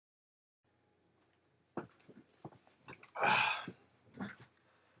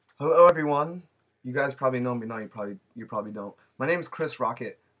Hello, everyone. You guys probably know me. No, you probably don't. My name is Chris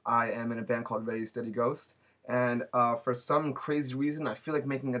Rocket. I am in a band called Ready Steady Ghost, and for some crazy reason, I feel like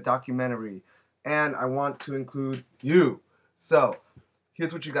making a documentary, and I want to include you. So,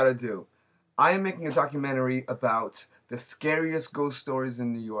 here's what you gotta do. I am making a documentary about the scariest ghost stories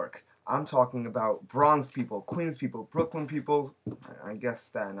in New York. I'm talking about Bronx people, Queens people, Brooklyn people, I guess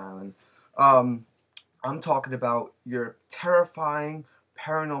Staten Island. Um, I'm talking about your terrifying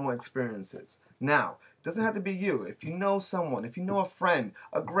paranormal experiences. Now, it doesn't have to be you. If you know someone, if you know a friend,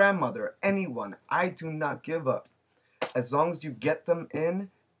 a grandmother, anyone, I do not give up. As long as you get them in,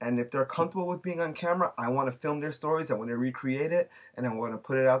 and if they're comfortable with being on camera, I want to film their stories, I want to recreate it, and I want to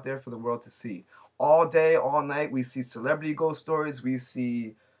put it out there for the world to see. All day, all night, we see celebrity ghost stories, we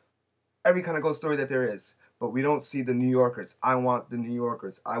see every kind of ghost story that there is. But we don't see the New Yorkers. I want the New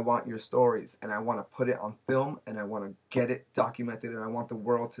Yorkers. I want your stories. And I want to put it on film and I want to get it documented and I want the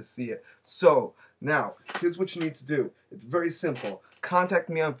world to see it. So, now, here's what you need to do. It's very simple. Contact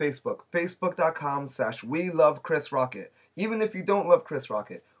me on Facebook. Facebook.com/We Love Chris Rocket. Even if you don't love Chris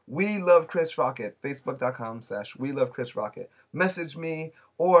Rocket. We Love Chris Rocket. Facebook.com/We Love Chris Rocket. Message me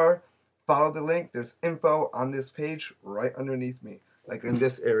or follow the link. There's info on this page right underneath me, like in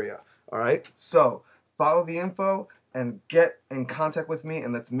this area. All right, so follow the info and get in contact with me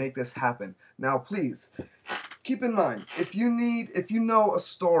and let's make this happen. Now, please keep in mind, if you know a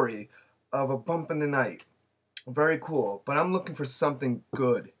story of a bump in the night, very cool, but I'm looking for something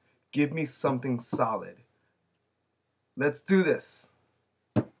good. Give me something solid. Let's do this.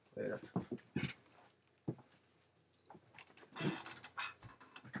 Later.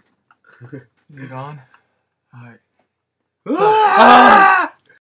 You gone? Alright. Ah!